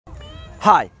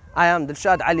Hi, I am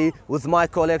Dilshad Ali with my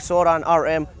colleague Soran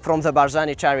RM from the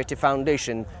Barzani Charity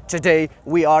Foundation. Today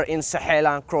we are in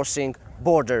Sahelan crossing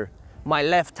border. My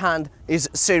left hand is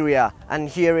Syria and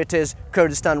here it is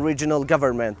Kurdistan regional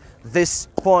government. This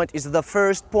point is the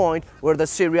first point where the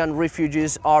Syrian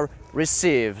refugees are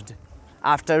received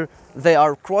after they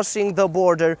are crossing the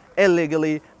border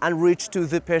illegally and reach to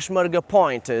the Peshmerga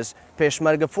pointers.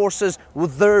 Peshmerga forces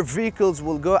with their vehicles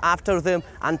will go after them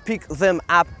and pick them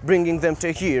up, bringing them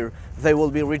to here. They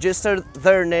will be registered,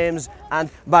 their names, and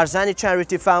Barzani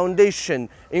Charity Foundation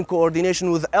in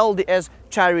coordination with LDS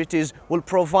charities will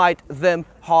provide them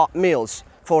hot meals.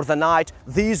 For the night,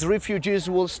 these refugees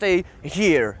will stay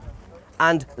here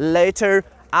and later,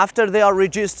 after they are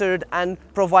registered and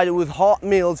provided with hot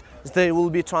meals, they will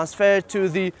be transferred to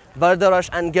the Bardarash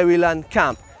and Gawilan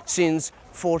camp. Since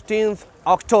 14th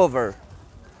October,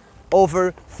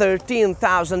 over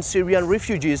 13,000 Syrian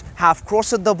refugees have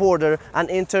crossed the border and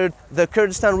entered the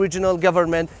Kurdistan regional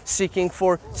government seeking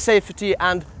for safety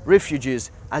and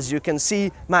refugees. As you can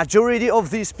see, majority of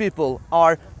these people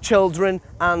are children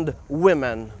and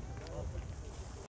women.